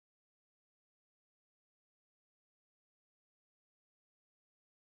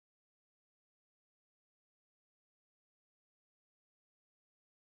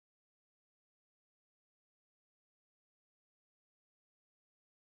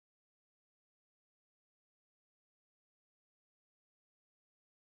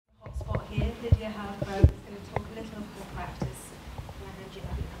Lydia Halcrow, who's going to talk a little more practice. And I hand you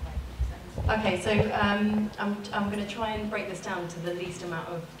back. Okay, so I'm going to try and break this down to the least amount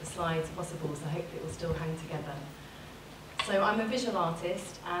of slides possible, so hopefully it will still hang together. So I'm a visual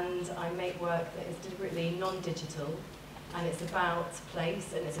artist, and I make work that is deliberately non-digital, and it's about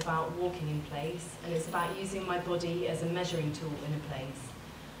place, and it's about walking in place, and it's about using my body as a measuring tool in a place.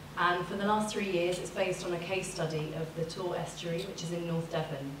 And for the last 3 years, it's based on a case study of the Tor Estuary, which is in North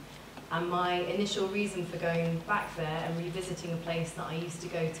Devon. And my initial reason for going back there and revisiting a place that I used to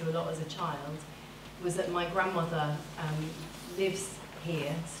go to a lot as a child was that my grandmother lives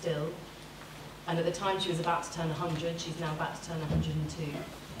here still. And at the time she was about to turn 100, she's now about to turn 102.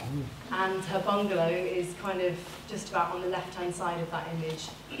 And her bungalow is kind of just about on the left-hand side of that image.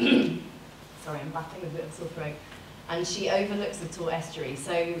 Sorry, I'm battling with a bit of a sore throat. And she overlooks the Tor Estuary.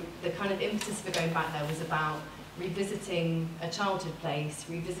 So the kind of impetus for going back there was about revisiting a childhood place,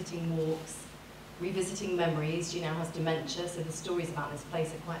 revisiting walks, revisiting memories. She now has dementia, so the stories about this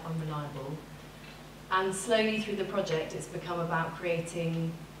place are quite unreliable. And slowly through the project, it's become about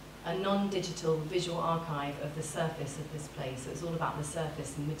creating a non-digital visual archive of the surface of this place. So it's all about the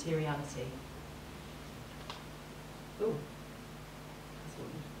surface and materiality. Ooh.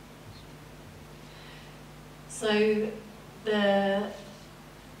 So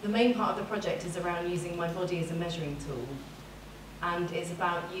the main part of the project is around using my body as a measuring tool, and it's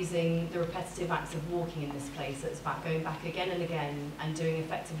about using the repetitive acts of walking in this place. So it's about going back again and again and doing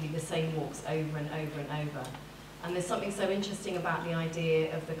effectively the same walks over and over and over. And there's something so interesting about the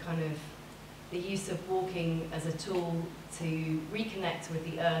idea of the use of walking as a tool to reconnect with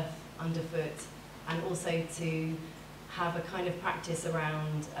the earth underfoot, and also to have a kind of practice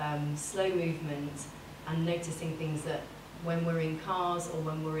around slow movement and noticing things that when we're in cars or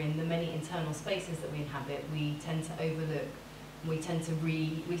when we're in the many internal spaces that we inhabit, we tend to overlook. We tend to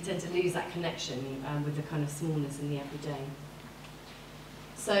lose that connection with the kind of smallness in the everyday.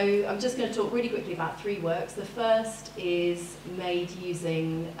 So I'm just going to talk really quickly about 3 works. The first is made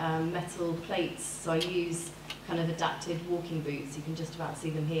using metal plates. So I use kind of adapted walking boots. You can just about see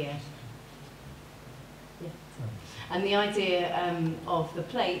them here. Yeah. And the idea of the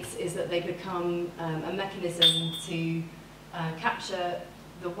plates is that they become a mechanism to capture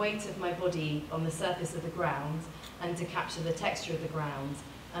the weight of my body on the surface of the ground and to capture the texture of the ground.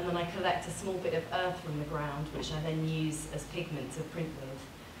 And then I collect a small bit of earth from the ground, which I then use as pigment to print with.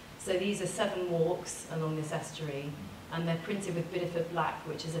 So these are 7 walks along this estuary, and they're printed with Bideford black,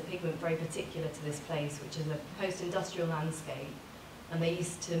 which is a pigment very particular to this place, which is a post-industrial landscape. And they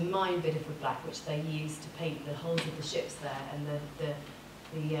used to mine Bideford black, which they used to paint the hulls of the ships there, and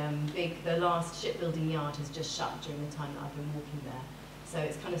the last shipbuilding yard has just shut during the time that I've been walking there. So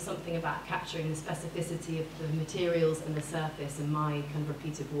it's kind of something about capturing the specificity of the materials and the surface and my kind of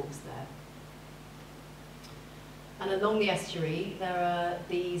repeated walks there. And along the estuary, there are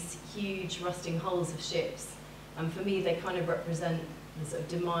these huge rusting hulls of ships. And for me, they kind of represent the sort of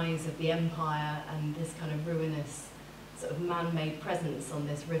demise of the empire and this kind of ruinous sort of man-made presence on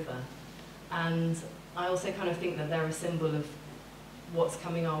this river. And I also kind of think that they're a symbol of what's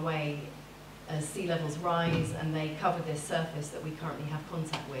coming our way as sea levels rise and they cover this surface that we currently have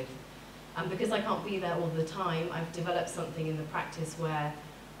contact with. And because I can't be there all the time, I've developed something in the practice where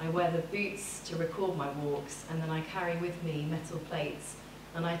I wear the boots to record my walks, and then I carry with me metal plates,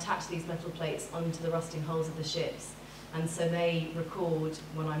 and I attach these metal plates onto the rusting hulls of the ships. And so they record,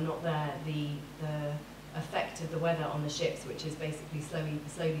 when I'm not there, the effect of the weather on the ships, which is basically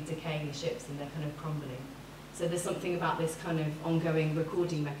slowly decaying the ships, and they're kind of crumbling. So there's something about this kind of ongoing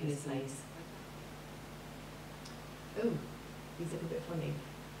recording mechanism. Ooh, these look a bit funny.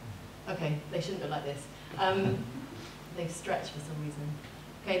 Okay, they shouldn't look like this. They've stretched for some reason.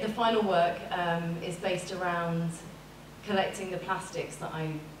 Okay, the final work is based around collecting the plastics that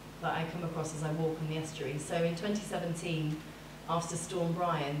I come across as I walk on the estuary. So in 2017, after Storm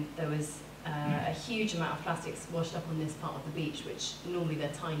Brien, there was a huge amount of plastics washed up on this part of the beach, which normally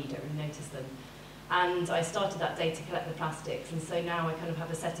they're tiny, you don't really notice them. And I started that day to collect the plastics, and so now I kind of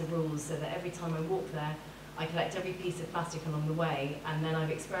have a set of rules so that every time I walk there, I collect every piece of plastic along the way, and then I've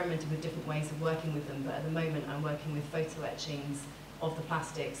experimented with different ways of working with them, but at the moment I'm working with photo etchings of the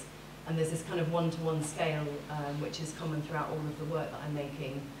plastics, and there's this kind of one-to-one scale which is common throughout all of the work that I'm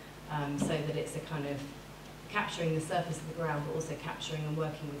making, so that it's a kind of capturing the surface of the ground, but also capturing and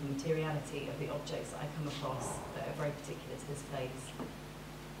working with the materiality of the objects that I come across that are very particular to this place.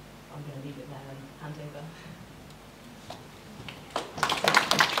 I'm going to leave it there and hand over.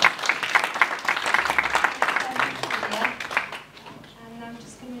 And I'm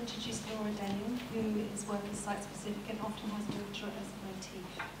just going to introduce Laura Denning, whose work is site-specific and often has literature as a motif.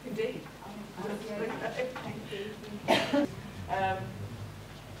 Indeed. Thank you.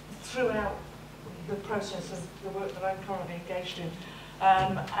 Throughout the process of the work that I'm currently engaged in,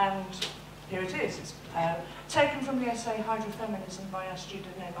 and here it is. It's taken from the essay Hydrofeminism by Astrid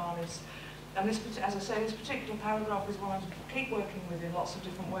Nevalis. And this, as I say, this particular paragraph is one I keep working with in lots of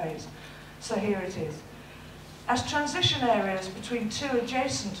different ways. So here it is. As transition areas between two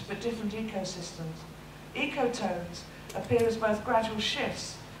adjacent but different ecosystems, ecotones appear as both gradual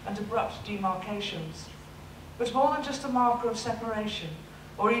shifts and abrupt demarcations, but more than just a marker of separation,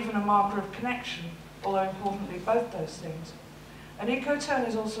 or even a marker of connection, although importantly both those things. An ecotone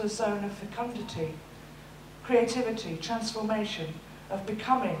is also a zone of fecundity, creativity, transformation, of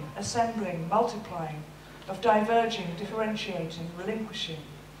becoming, assembling, multiplying, of diverging, differentiating, relinquishing.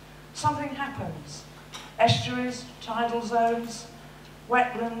 Something happens. Estuaries, tidal zones,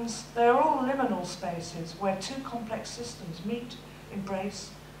 wetlands, they are all liminal spaces where two complex systems meet,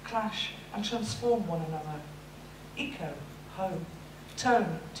 embrace, clash, and transform one another. Eco, home.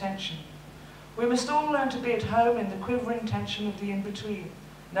 Tone, tension. We must all learn to be at home in the quivering tension of the in-between.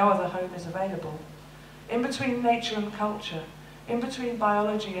 No other home is available. In between nature and culture, in between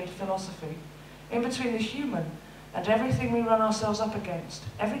biology and philosophy, in between the human and everything we run ourselves up against,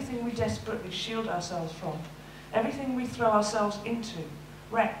 everything we desperately shield ourselves from, everything we throw ourselves into,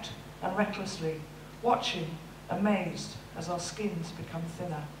 wrecked and recklessly, watching, amazed as our skins become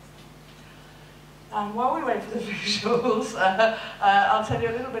thinner. And while we wait for the visuals, I'll tell you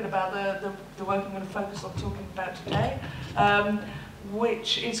a little bit about the work I'm going to focus on talking about today,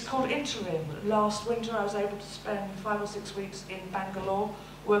 which is called Interim. Last winter I was able to spend 5 or 6 weeks in Bangalore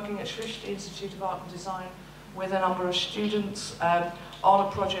working at Srishti Institute of Art and Design with a number of students on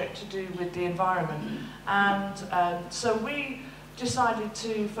a project to do with the environment. And so we decided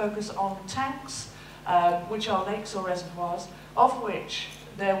to focus on tanks, which are lakes or reservoirs, of which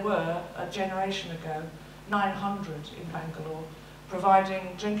there were, a generation ago, 900 in Bangalore,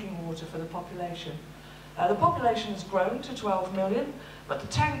 providing drinking water for the population. The population has grown to 12 million, but the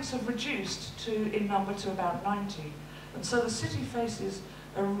tanks have reduced in number to about 90. And so the city faces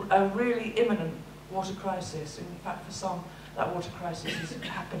a really imminent water crisis. In fact, for some, that water crisis is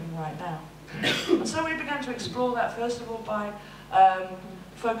happening right now. And so we began to explore that, first of all, by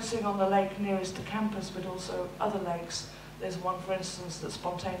focusing on the lake nearest the campus, but also other lakes. There's one, for instance, that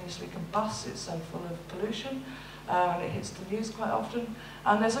spontaneously combusts. It's so full of pollution, and it hits the news quite often.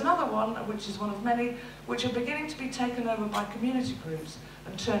 And there's another one, which is one of many, which are beginning to be taken over by community groups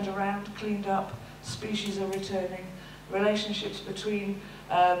and turned around, cleaned up, species are returning, relationships between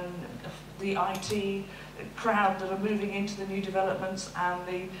the IT crowd that are moving into the new developments and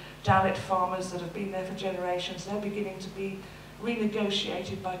the Dalit farmers that have been there for generations, they're beginning to be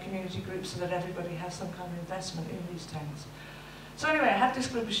renegotiated by community groups so that everybody has some kind of investment in these tanks. So anyway, I had this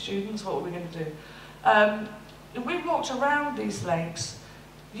group of students. What were we going to do? We walked around these lakes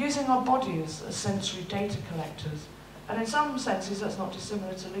using our bodies as sensory data collectors. And in some senses, that's not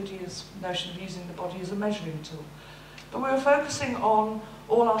dissimilar to Lydia's notion of using the body as a measuring tool. But we were focusing on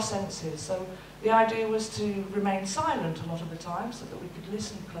all our senses. So the idea was to remain silent a lot of the time so that we could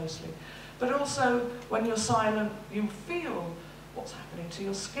listen closely. But also, when you're silent, you feel what's happening to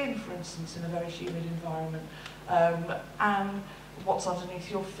your skin, for instance, in a very humid environment, and what's underneath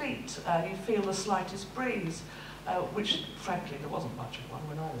your feet. You feel the slightest breeze, which, frankly, there wasn't much of one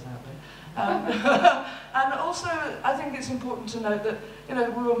when I was out there. And also, I think it's important to note that, you know,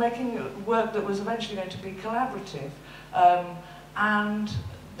 we were making work that was eventually going to be collaborative, and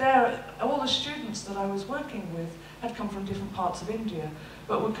all the students that I was working with had come from different parts of India,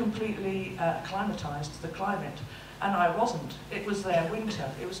 but were completely acclimatized to the climate. And I wasn't. It was their winter.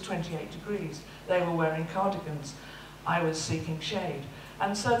 It was 28 degrees. They were wearing cardigans. I was seeking shade.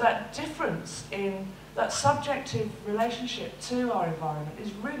 And so that difference in that subjective relationship to our environment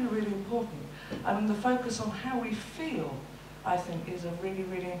is really, really important. And the focus on how we feel, I think, is a really,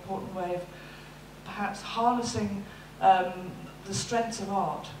 really important way of perhaps harnessing the strengths of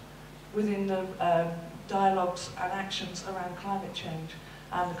art within the dialogues and actions around climate change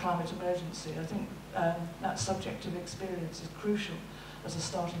and the climate emergency. I think that subjective experience is crucial as a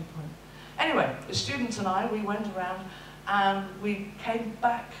starting point. Anyway, the students and I, we went around and we came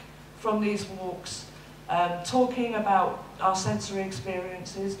back from these walks talking about our sensory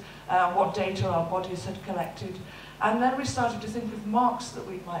experiences, what data our bodies had collected, and then we started to think of marks that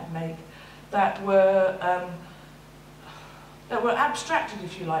we might make that were abstracted,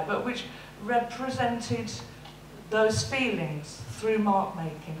 if you like, but which represented those feelings through mark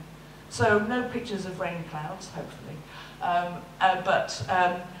making. So no pictures of rain clouds, hopefully, but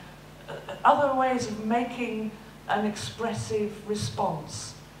other ways of making an expressive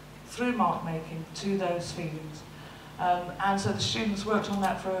response through mark making to those feelings. And so the students worked on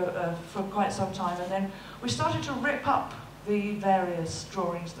that for quite some time, and then we started to rip up the various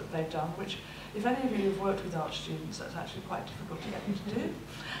drawings that they've done, which, if any of you have worked with art students, that's actually quite difficult to get them to do.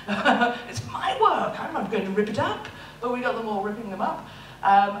 It's my work, I'm not going to rip it up, but we got them all ripping them up,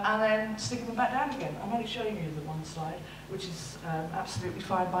 and then sticking them back down again. I'm only showing you the one slide, which is absolutely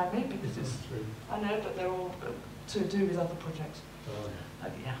fine by me, because it's, I know, but they're all to do with other projects.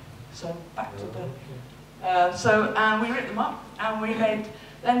 Yeah, so back to the... and we ripped them up, and we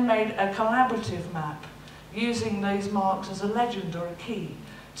then made a collaborative map using these marks as a legend or a key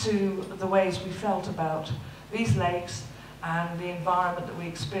to the ways we felt about these lakes and the environment that we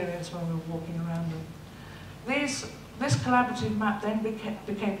experienced when we were walking around them. This collaborative map then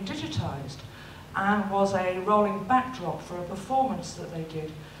became digitized and was a rolling backdrop for a performance that they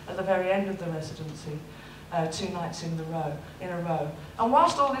did at the very end of the residency. 2 nights in a row. And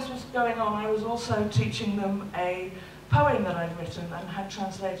whilst all this was going on, I was also teaching them a poem that I'd written and had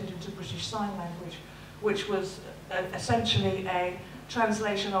translated into British Sign Language, which was essentially a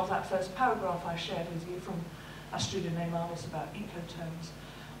translation of that first paragraph I shared with you from Astrid named Alice about ecotones.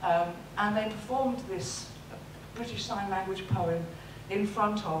 And they performed this British Sign Language poem in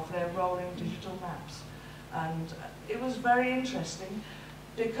front of their rolling digital maps. And it was very interesting,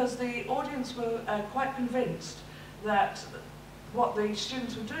 because the audience were quite convinced that what the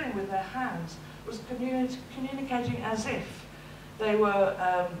students were doing with their hands was communicating as if they were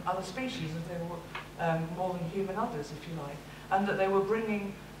other species, if they were more than human others, if you like, and that they were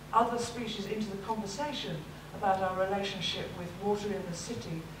bringing other species into the conversation about our relationship with water in the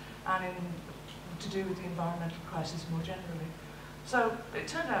city and to do with the environmental crisis more generally. So it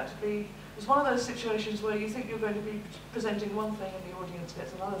turned out to be, it's one of those situations where you think you're going to be presenting one thing and the audience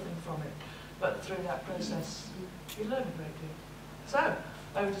gets another thing from it, but through that process you learn a great deal. So,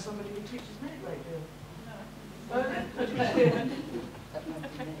 over to somebody who teaches me a great deal. No.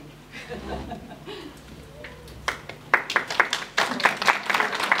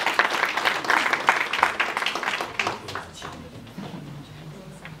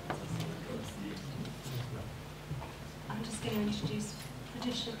 I'm just going to introduce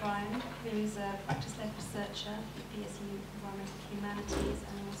Patricia Brien, who is a practice-led researcher at PSU Environmental Humanities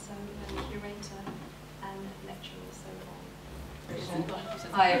and also a curator and lecturer also.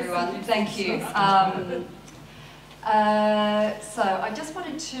 Hi everyone, thank you. So I just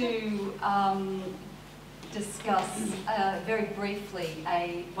wanted to discuss very briefly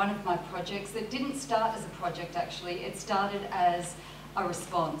one of my projects that didn't start as a project actually. It started as a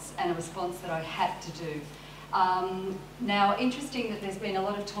response, and a response that I had to do. Now, interesting that there's been a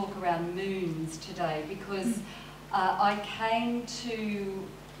lot of talk around moons today, because I came to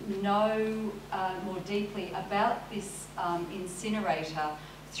know more deeply about this incinerator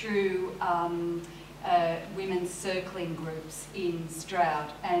through women's circling groups in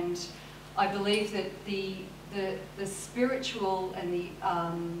Stroud, and I believe that the spiritual and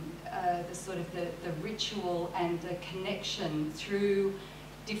the sort of the ritual and the connection through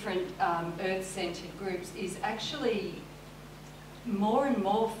different earth-centered groups is actually more and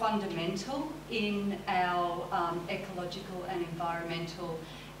more fundamental in our ecological and environmental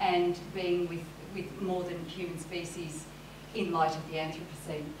and being with more than human species in light of the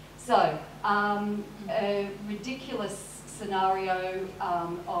Anthropocene. So, a ridiculous scenario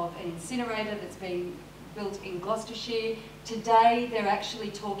of an incinerator that's been built in Gloucestershire. Today they're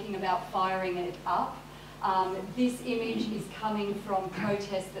actually talking about firing it up. This image is coming from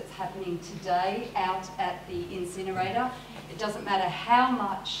protests that's happening today out at the incinerator. It doesn't matter how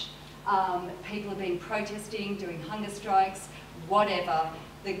much people have been protesting, doing hunger strikes, whatever,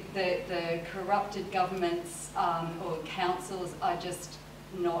 the corrupted governments or councils are just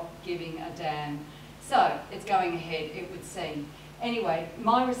not giving a damn. So it's going ahead, it would seem. Anyway,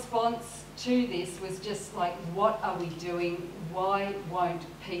 my response to this was just like, what are we doing? Why won't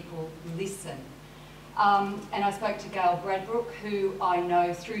people listen? And I spoke to Gail Bradbrook, who I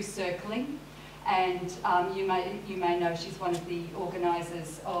know through circling, and you may know she's one of the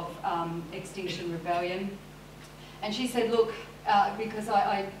organisers of Extinction Rebellion. And she said, look, because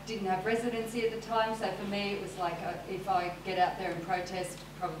I didn't have residency at the time, so for me it was like, if I get out there and protest,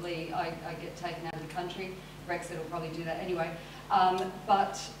 probably I get taken out of the country. Brexit will probably do that anyway.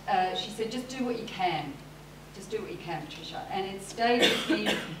 But she said, just do what you can. Just do what you can, Patricia. And it stayed with me,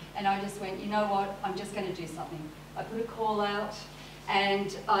 and I just went, you know what, I'm just going to do something. I put a call out,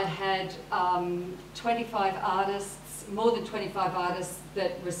 and I had 25 artists, more than 25 artists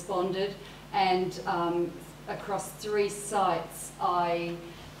that responded, and across 3 sites I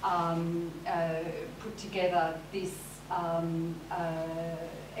put together this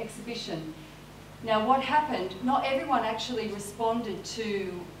exhibition. Now what happened, not everyone actually responded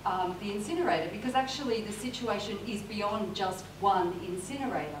to the incinerator, because actually the situation is beyond just one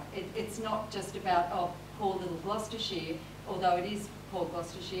incinerator. It's not just about, oh, poor little Gloucestershire, although it is poor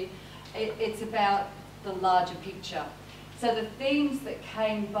Gloucestershire. It's about the larger picture. So the themes that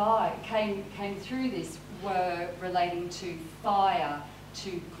came through this were relating to fire,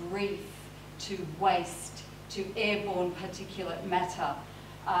 to grief, to waste, to airborne particulate matter.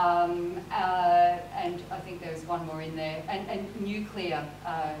 And I think there was one more in there, and nuclear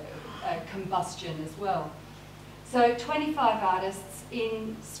combustion as well. So 25 artists.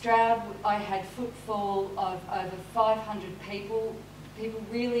 In Stroud, I had footfall of over 500 people. People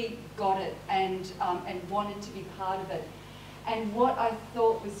really got it and wanted to be part of it. And what I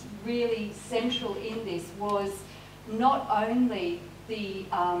thought was really central in this was not only the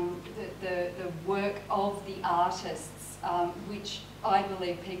work of the artists, which I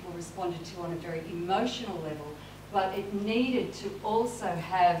believe people responded to on a very emotional level, but it needed to also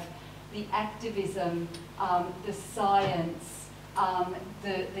have the activism, the science,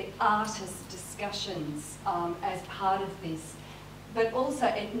 the artist discussions as part of this. But also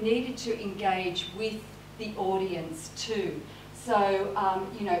it needed to engage with the audience too. So,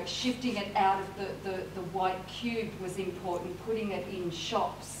 you know, shifting it out of the white cube was important, putting it in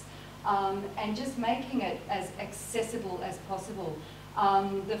shops, and just making it as accessible as possible.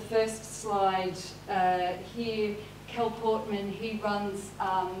 The first slide here, Kel Portman, he runs,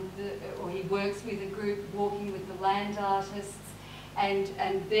 or he works with a group Walking with the Land Artists, and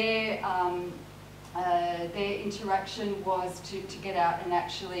their interaction was to get out and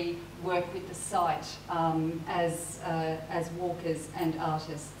actually work with the site as walkers and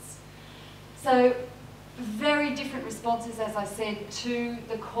artists. So very different responses, as I said, to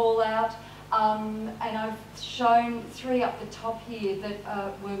the call out. And I've shown 3 up the top here that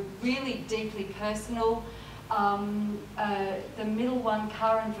were really deeply personal. The middle one,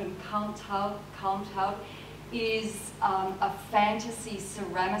 Karen van Kalmthout, is a fantasy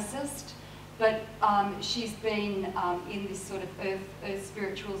ceramicist, but she's been in this sort of earth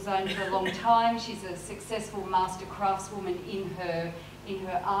spiritual zone for a long time. She's a successful master craftswoman in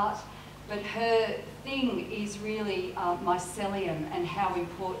her art, but her thing is really mycelium and how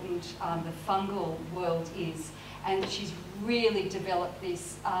important the fungal world is. And she's really developed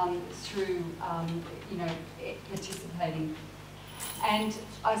this through, you know, participating. And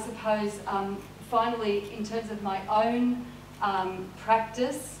I suppose, finally, in terms of my own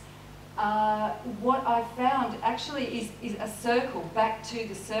practice, what I found actually is a circle, back to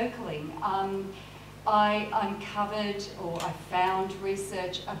the circling. I uncovered, or I found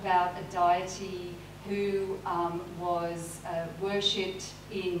research about a deity who was worshipped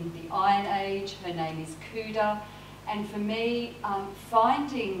in the Iron Age. Her name is Kuda. And for me,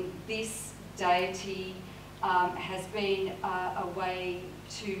 finding this deity has been a way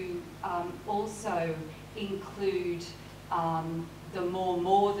to also include the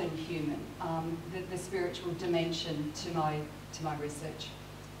more than human, the spiritual dimension to my research.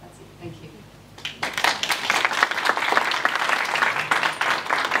 That's it. Thank you.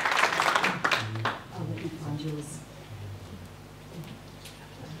 I'll let you find yours.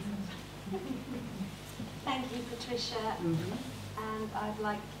 Thank you, Patricia. And I'd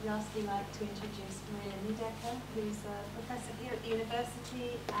lastly like to introduce Mariele Neudecker, who's a professor here at the university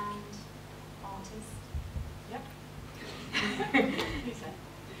and artist. Yep. Thank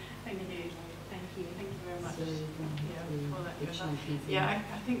you. Thank you very much. Before that goes on.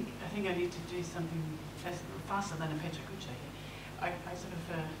 I think I need to do something faster than a Petracuccia here. I sort of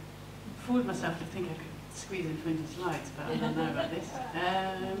fooled myself to think I could squeeze in 20 slides, but I don't know about this.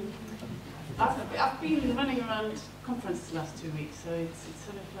 I've been running around conferences the last 2 weeks, so it's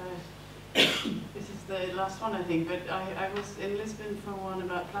sort of this is the last one, I think. But I was in Lisbon for one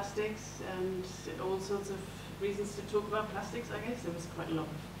about plastics and all sorts of reasons to talk about plastics, I guess. There was quite a lot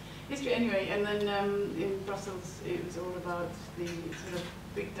of history anyway. And then in Brussels, it was all about the sort of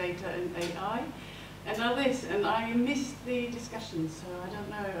big data and AI. And now this, and I missed the discussion, so I don't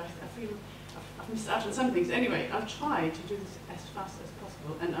know. I feel I've missed out on some things. Anyway, I'll try to do this as fast as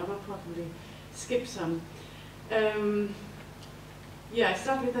possible, and I will probably skip some. I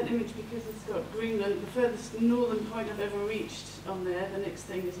start with that image because it's got Greenland, the furthest northern point I've ever reached on there. The next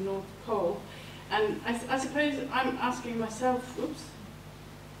thing is North Pole. And I suppose I'm asking myself, oops,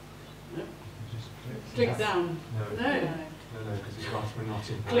 no, click down. No. No, because it's after we're not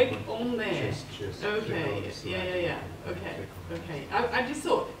in. Click on there. Just okay, click on yeah. Okay, okay. I just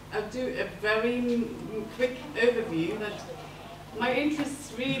thought I'd do a very quick overview that my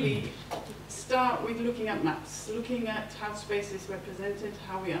interests really start with looking at maps, looking at how space is represented,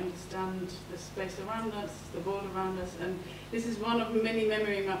 how we understand the space around us, the world around us, and this is one of many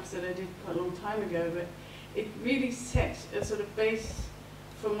memory maps that I did quite a long time ago, but it really set a sort of base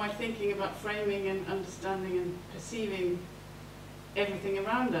for my thinking about framing and understanding and perceiving everything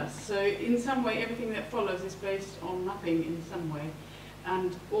around us. So in some way, everything that follows is based on mapping in some way.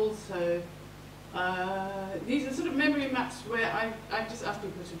 And also, these are sort of memory maps where I just asked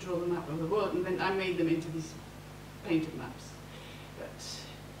people to draw the map of the world, and then I made them into these painted maps. But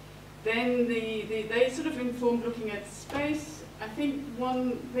then they sort of informed looking at space. I think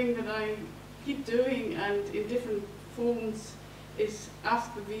one thing that I keep doing, and in different forms, is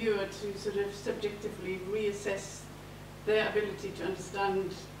ask the viewer to sort of subjectively reassess their ability to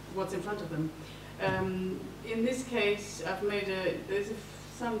understand what's in front of them. In this case, I've made there's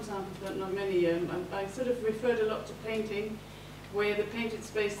some samples, but not many. I sort of referred a lot to painting, where the painted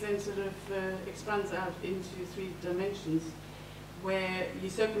space then sort of expands out into 3 dimensions, where you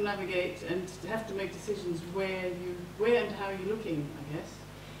circumnavigate and have to make decisions where and how you're looking, I guess.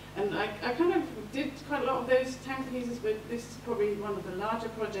 And I kind of did quite a lot of those tank pieces, but this is probably one of the larger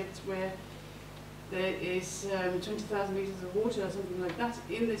projects where there is 20,000 litres of water or something like that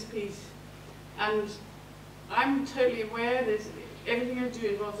in this piece. And I'm totally aware everything I do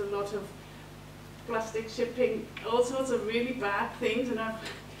involves a lot of plastic shipping, all sorts of really bad things, and I've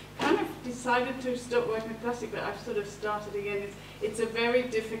kind of decided to stop working with plastic, but I've sort of started again. It's a very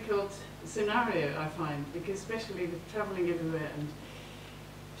difficult scenario, I find, because especially with travelling everywhere and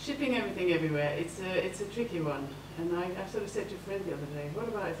shipping everything everywhere, it's a tricky one. And I sort of said to a friend the other day, what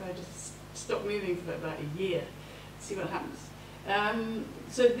about if I just stop moving for about a year, see what happens.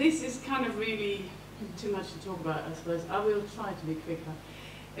 So this is kind of really too much to talk about, I suppose. I will try to be quicker.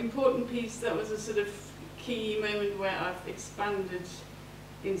 Important piece, that was a sort of key moment where I've expanded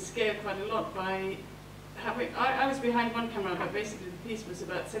in scale quite a lot by having, I was behind one camera, but basically the piece was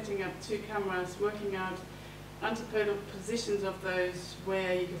about setting up 2 cameras, working out antipodal positions of those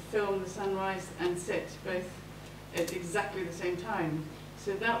where you could film the sunrise and set both at exactly the same time.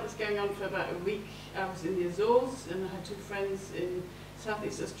 So that was going on for about a week. I was in the Azores and I had 2 friends in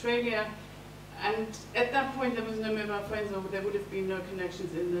Southeast Australia. And at that point there was no mobile phones, or there would have been no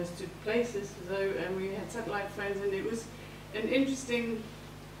connections in those 2 places. So we had satellite phones, and it was an interesting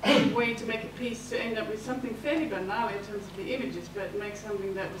way to make a piece to end up with something fairly banal in terms of the images, but make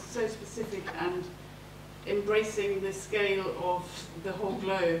something that was so specific and embracing the scale of the whole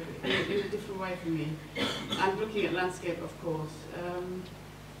globe in a different way for me, and looking at landscape, of course.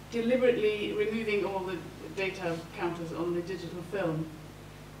 Deliberately removing all the data counters on the digital film.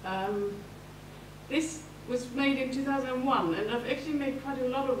 This was made in 2001, and I've actually made quite a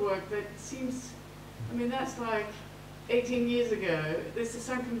lot of work that seems, I mean, that's like 18 years ago. This is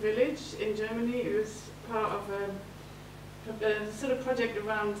Sunken Village in Germany. It was part of a sort of project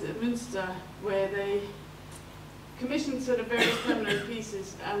around Münster, where they commissioned sort of various permanent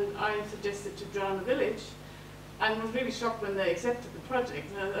pieces, and I suggested to drown the village, and was really shocked when they accepted the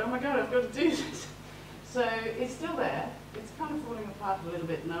project. And I thought, oh my God, I've got to do this. So it's still there. It's kind of falling apart a little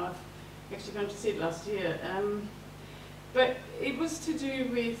bit now. I've actually gone to see it last year. But it was to do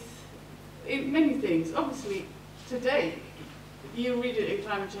with many things. Obviously, today, you read it in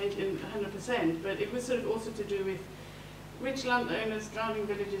climate change in 100%, but it was sort of also to do with rich landowners drowning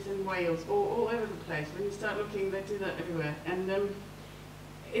villages in Wales, all over the place. When you start looking, they do that everywhere. And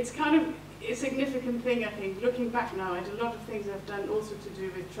it's kind of a significant thing, I think. Looking back now, I had a lot of things I've done also to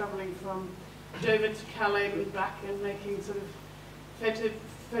do with travelling from Dover to Calais and back, and making sort of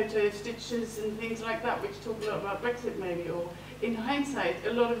photo stitches and things like that, which talk a lot about Brexit maybe, or in hindsight,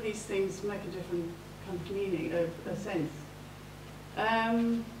 a lot of these things make a different kind of meaning, a sense. I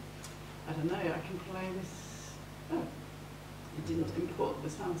don't know, I can play this. Oh. It didn't import the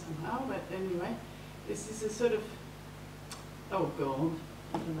sound somehow, but anyway, this is a sort of, oh God,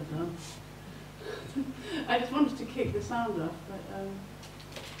 what have I done? I just wanted to kick the sound off, but, oh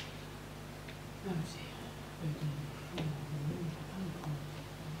dear.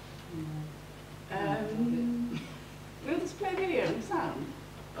 Will this play video and sound,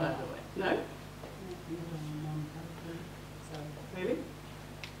 by the way? No? Really?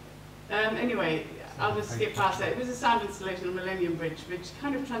 Anyway, I'll just skip past that. It was a sound installation on Millennium Bridge, which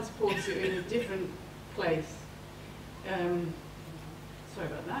kind of transports you in a different place. Sorry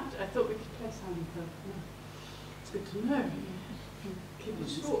about that. I thought we could play sound, but no. It's good to know. Keep it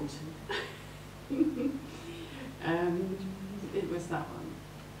short. it was that one.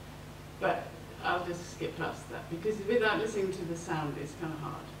 But I'll just skip past that, because without listening to the sound, it's kind of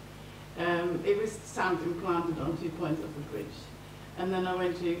hard. It was sound implanted on 2 points of the bridge. And then I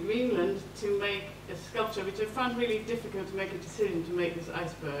went to Greenland to make a sculpture, which I found really difficult to make a decision to make this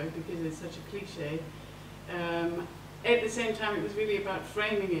iceberg, because it's such a cliche. At the same time, it was really about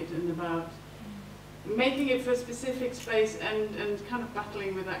framing it and about making it for a specific space, and kind of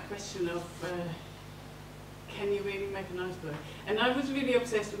battling with that question of, can you really make an iceberg? And I was really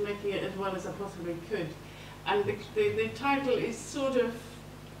obsessed with making it as well as I possibly could. And the title is sort of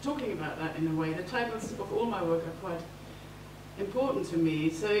talking about that in a way. The titles of all my work are quite important to me.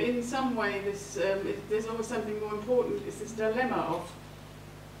 So in some way, there's always something more important. It's this dilemma of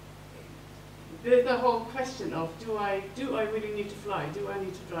the whole question of, do I really need to fly? Do I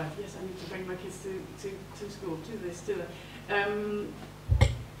need to drive? Yes, I need to bring my kids to school, to this, to that.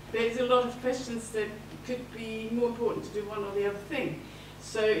 There's a lot of questions that could be more important to do one or the other thing.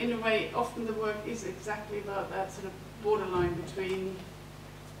 So in a way, often the work is exactly about that sort of borderline between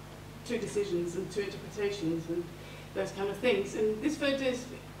two decisions and two interpretations and those kind of things. And this photo is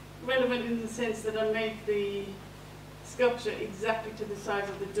relevant in the sense that I made the sculpture exactly to the size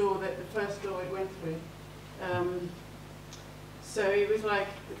of the door, that the first door it went through. So it was like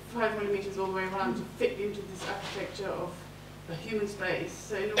 5 millimeters all the way around to fit into this architecture of a human space.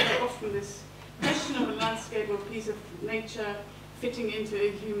 So in a way, often this question of a landscape or a piece of nature fitting into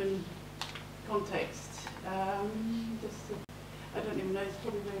a human context. I don't even know, it's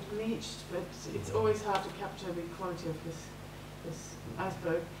probably very bleached, but it's always hard to capture the quality of this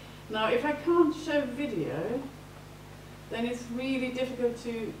iceberg. Now, if I can't show video, then it's really difficult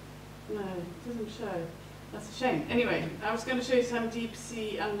to, no, it doesn't show. That's a shame. Anyway, I was going to show you some deep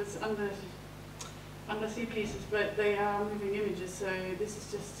sea undersea pieces, but they are moving images, so this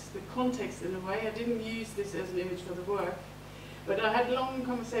is just the context in a way. I didn't use this as an image for the work, but I had long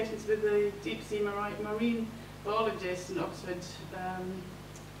conversations with a deep sea marine biologist in Oxford.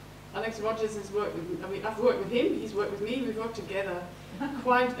 Alex Rodgers has worked with, I've worked with him, he's worked with me, we've worked together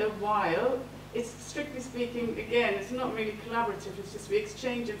quite a while. It's strictly speaking, again, it's not really collaborative, it's just we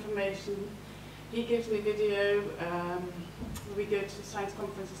exchange information. He gives me video, we go to science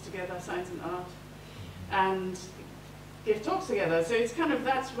conferences together, science and art, and give talks together. So it's kind of,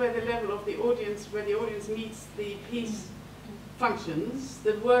 that's where the level of the audience, where the audience meets the piece functions.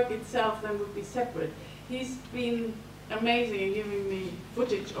 The work itself then would be separate. He's been amazing in giving me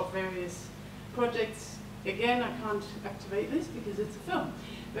footage of various projects. Again, I can't activate this because it's a film,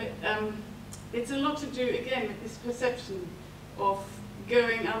 but it's a lot to do, again, with this perception of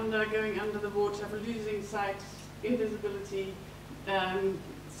going under the water, losing sight, invisibility,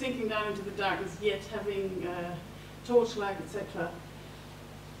 sinking down into the darkness, yet having torchlight, etc.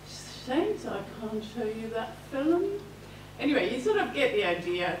 Shame, so I can't show you that film. Anyway, you sort of get the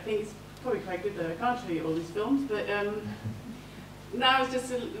idea. I think it's probably quite good that I can't show you all these films, but now it's just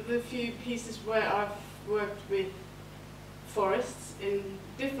the few pieces where I've worked with forests in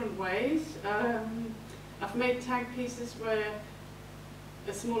different ways. I've made tag pieces where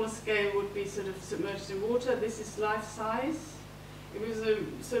a smaller scale would be sort of submerged in water. This is life size. It was a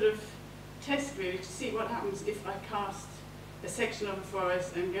sort of test really to see what happens if I cast a section of a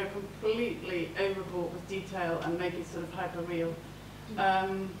forest and go completely overboard with detail and make it sort of hyper-real.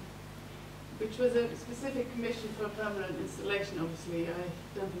 Which was a specific commission for a permanent installation, obviously. I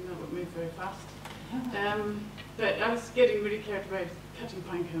don't think that would move very fast. But I was getting really carried away with cutting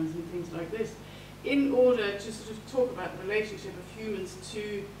pine cones and things like this, in order to sort of talk about the relationship of humans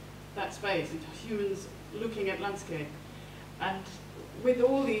to that space, and humans looking at landscape. And with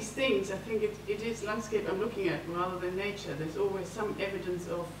all these things, I think it is landscape I'm looking at rather than nature. There's always some evidence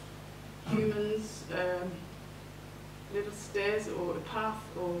of humans, little stairs or a path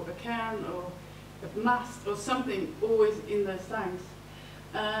or a cairn or a mast or something always in those things.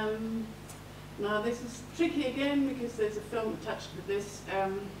 Now this is tricky again because there's a film attached with this.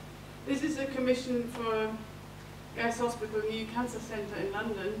 This is a commission for Guy's Hospital New Cancer Centre in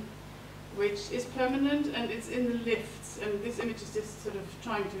London, which is permanent and it's in the lifts. And this image is just sort of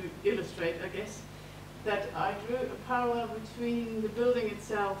trying to illustrate, I guess, that I drew a parallel between the building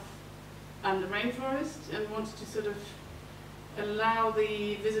itself and the rainforest and wanted to sort of allow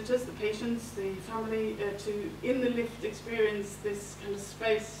the visitors, the patients, the family to, in the lift, experience this kind of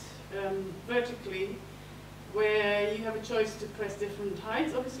space vertically, where you have a choice to press different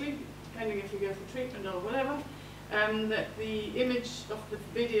heights, obviously, depending if you go for treatment or whatever, that the image of the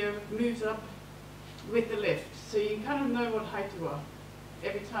video moves up with the lift. So you kind of know what height you are.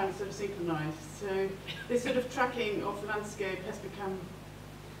 Every time it's sort of synchronized. So this sort of tracking of landscape has become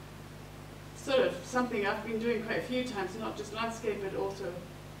sort of something I've been doing quite a few times, not just landscape, but also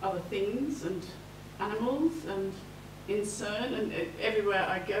other things and animals and in CERN, and everywhere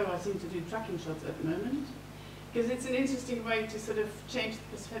I go I seem to do tracking shots at the moment, because it's an interesting way to sort of change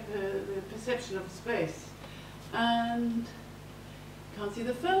the perception of space. And can't see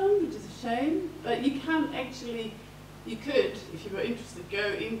the film, which is a shame, but you can actually, you could, if you were interested, go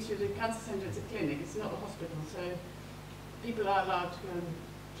into the cancer centre. It's a clinic, it's not a hospital, so people are allowed to go and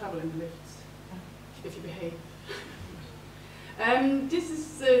travel in the lifts if you behave. This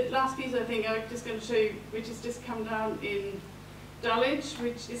is the last piece I think I'm just going to show you, which has just come down in Dulwich,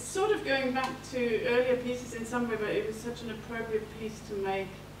 which is sort of going back to earlier pieces in some way, but it was such an appropriate piece to make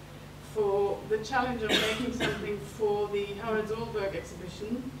for the challenge of making something for the Howard Zollberg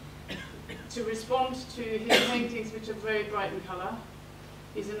exhibition, to respond to his paintings, which are very bright in colour.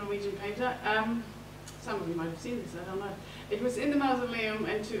 He's a Norwegian painter. Some of you might have seen this, I don't know. It was in the mausoleum,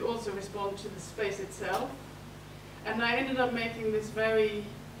 and to also respond to the space itself. And I ended up making this very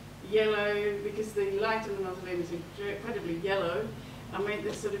yellow, because the light in the mausoleum is incredibly yellow. I made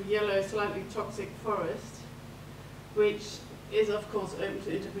this sort of yellow, slightly toxic forest, which is of course open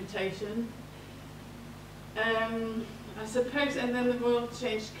to interpretation. I suppose, and then the world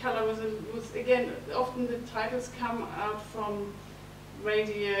changed colour was again, often the titles come out from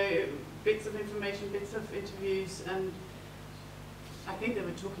radio, bits of information, bits of interviews, and I think they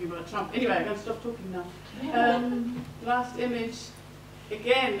were talking about Trump. Anyway, I'm going to stop talking now. Last image,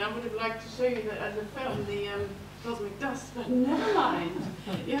 again, I would have liked to show you that as a film, the cosmic dust, but never mind.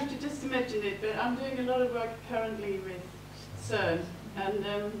 You have to just imagine it, but I'm doing a lot of work currently with CERN, and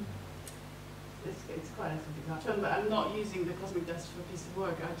it's quite a complicated film, but I'm not using the cosmic dust for a piece of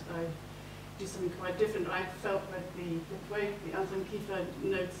work. I do something quite different. I felt that the way the Anton Kiefer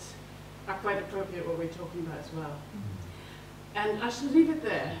notes are quite appropriate what we're talking about as well. And I shall leave it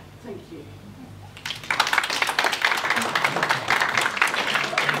there. Thank you.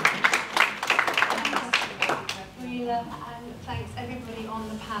 And thanks everybody on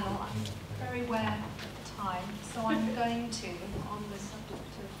the panel. I'm very aware of time, so I'm going to, on the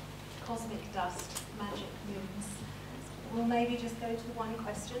subject of cosmic dust, magic moons, we'll maybe just go to one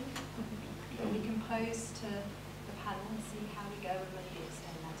question that we can pose to the panel and see how we go, and maybe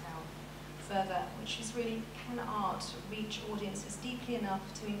extend that out further, which is really, can art reach audiences deeply enough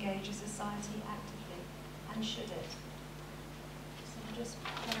to engage a society actively, and should it? So I'll just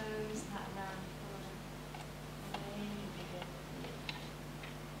pose that around.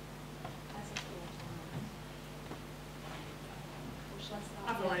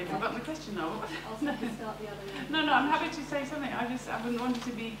 I've already forgotten the question now. I'll start the other way. No, I'm happy to say something. I wouldn't want it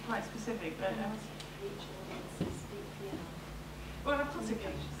to be quite specific, but well, of course it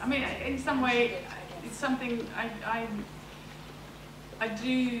can. I mean, in some way, it's something I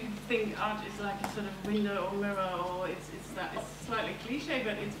do think art is like a sort of window or mirror, or it's slightly cliche,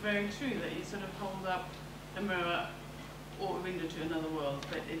 but it's very true that you sort of hold up a mirror or a window to another world.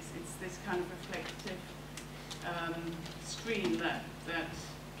 But it's this kind of reflective screen that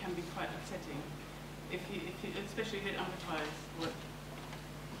can be quite upsetting, if you especially if it amplifies what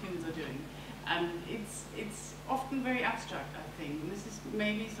humans are doing. And it's often very abstract, I think. And this is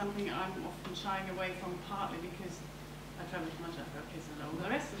maybe something I'm often shying away from, partly because I travel too much, I've got kids and all the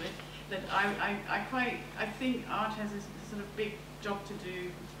rest of it, that I think art has a sort of big job to do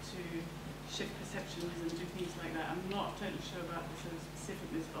to shift perceptions and do things like that. I'm not totally sure about the sort of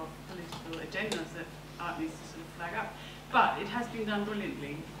specificness of political agendas that art needs to sort of flag up. But it has been done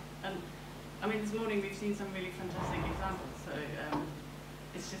brilliantly. And I mean, this morning we've seen some really fantastic examples. So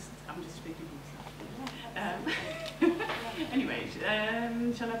it's just, I'm just speaking for myself. Anyway,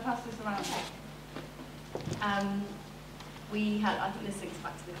 shall I pass this around? I think this links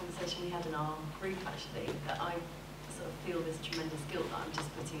back to the conversation we had in our group actually, that I sort of feel this tremendous guilt that I'm just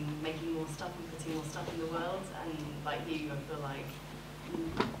making more stuff and putting more stuff in the world, and like you, I feel like,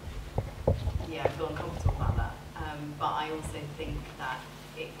 yeah, I feel uncomfortable about that. But I also think that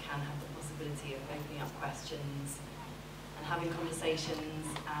it can have the possibility of opening up questions and having conversations,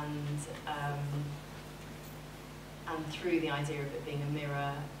 and through the idea of it being a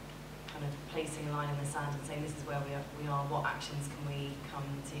mirror, kind of placing a line in the sand and saying this is where we are, what actions can we come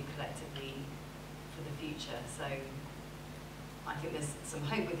to collectively for the future. So I think there's some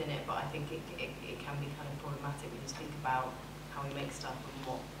hope within it, but I think it can be kind of problematic when you just think about how we make stuff and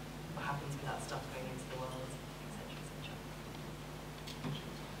what happens with that stuff going into the world, etc., etc.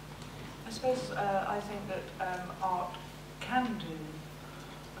 I suppose I think that art can do,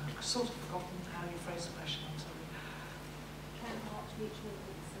 sort of forgotten how you phrase the question, I'm sorry. Can art reach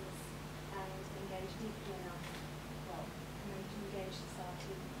audiences and engage deeply enough, well, engage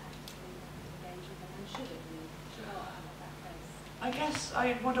society actively? guess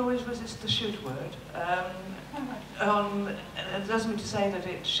I would always resist the should word. It doesn't mean to say that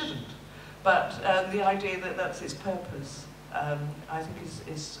it shouldn't, but the idea that that's its purpose, I think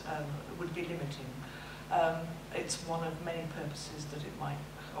would be limiting. It's one of many purposes that it might,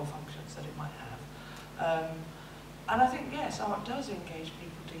 or functions that it might have. And I think, yes, art does engage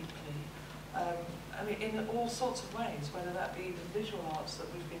people deeply. I mean, in all sorts of ways, whether that be the visual arts that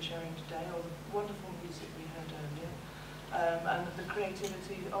we've been sharing today, or the wonderful music we heard earlier, and the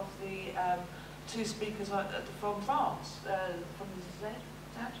creativity of the two speakers from France, from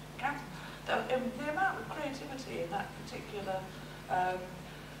the amount of creativity in that particular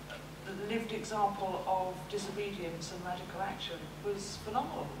lived example of disobedience and radical action was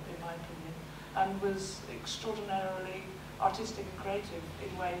phenomenal, in my opinion, and was extraordinarily artistic and creative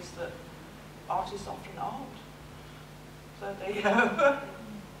in ways that artists often aren't. So there you go.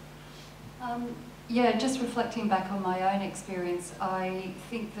 Yeah, just reflecting back on my own experience, I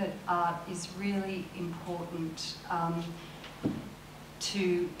think that art is really important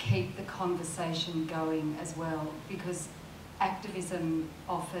to keep the conversation going as well, because activism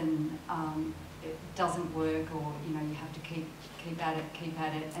often it doesn't work, or you have to keep at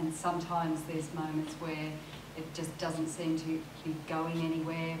it, and sometimes there's moments where it just doesn't seem to be going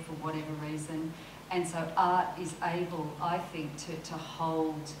anywhere for whatever reason, and so art is able, I think, to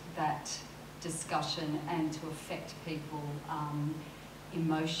hold that discussion and to affect people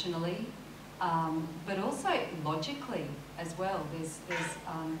emotionally, but also logically as well. There's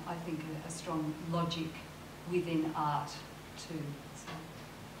I think a strong logic within art too. So.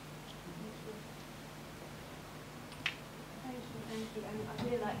 Thank you. And I'd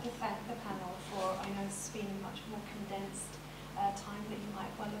really like to thank the panel for, I know it's been a much more condensed time that you might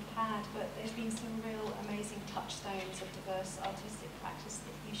well have had, but there's been some real amazing touchstones of diverse artistic practice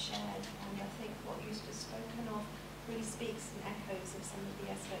that you shared, and I think what you've just spoken of really speaks and echoes of some of the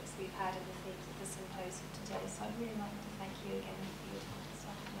aspects we've had in the themes of the symposium today. So I'd really like to thank you again for your time this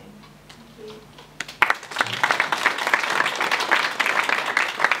afternoon. Thank you.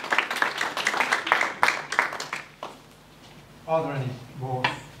 Are there any more,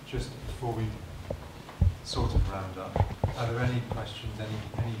 just before we sort of round up, are there any questions,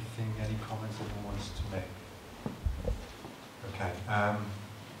 anything, any comments anyone wants to make? Okay.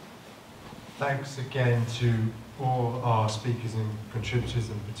 Thanks again to all our speakers and contributors,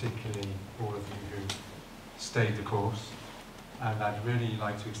 and particularly all of you who stayed the course. And I'd really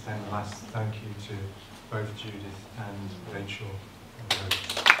like to extend a last thank you to both Judith and Rachel and Rose.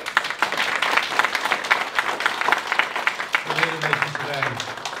 For really making today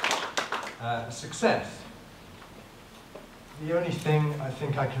a success. The only thing I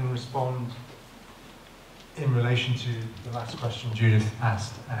think I can respond in relation to the last question Judith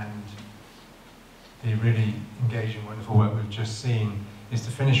asked and the really engaging, wonderful work we've just seen is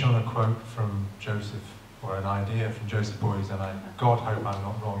to finish on a quote from Joseph, or an idea from Joseph Beuys, and I God hope I'm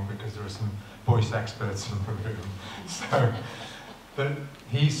not wrong because there are some voice experts in the room. So, but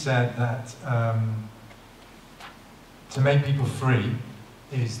he said that to make people free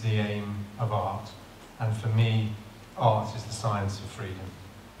is the aim of art, and for me, art is the science of freedom.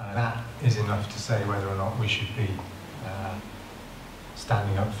 And that is enough to say whether or not we should be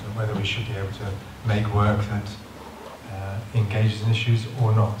standing up for, whether we should be able to make work that engages in issues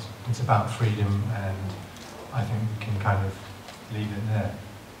or not. It's about freedom, and I think we can kind of leave it there.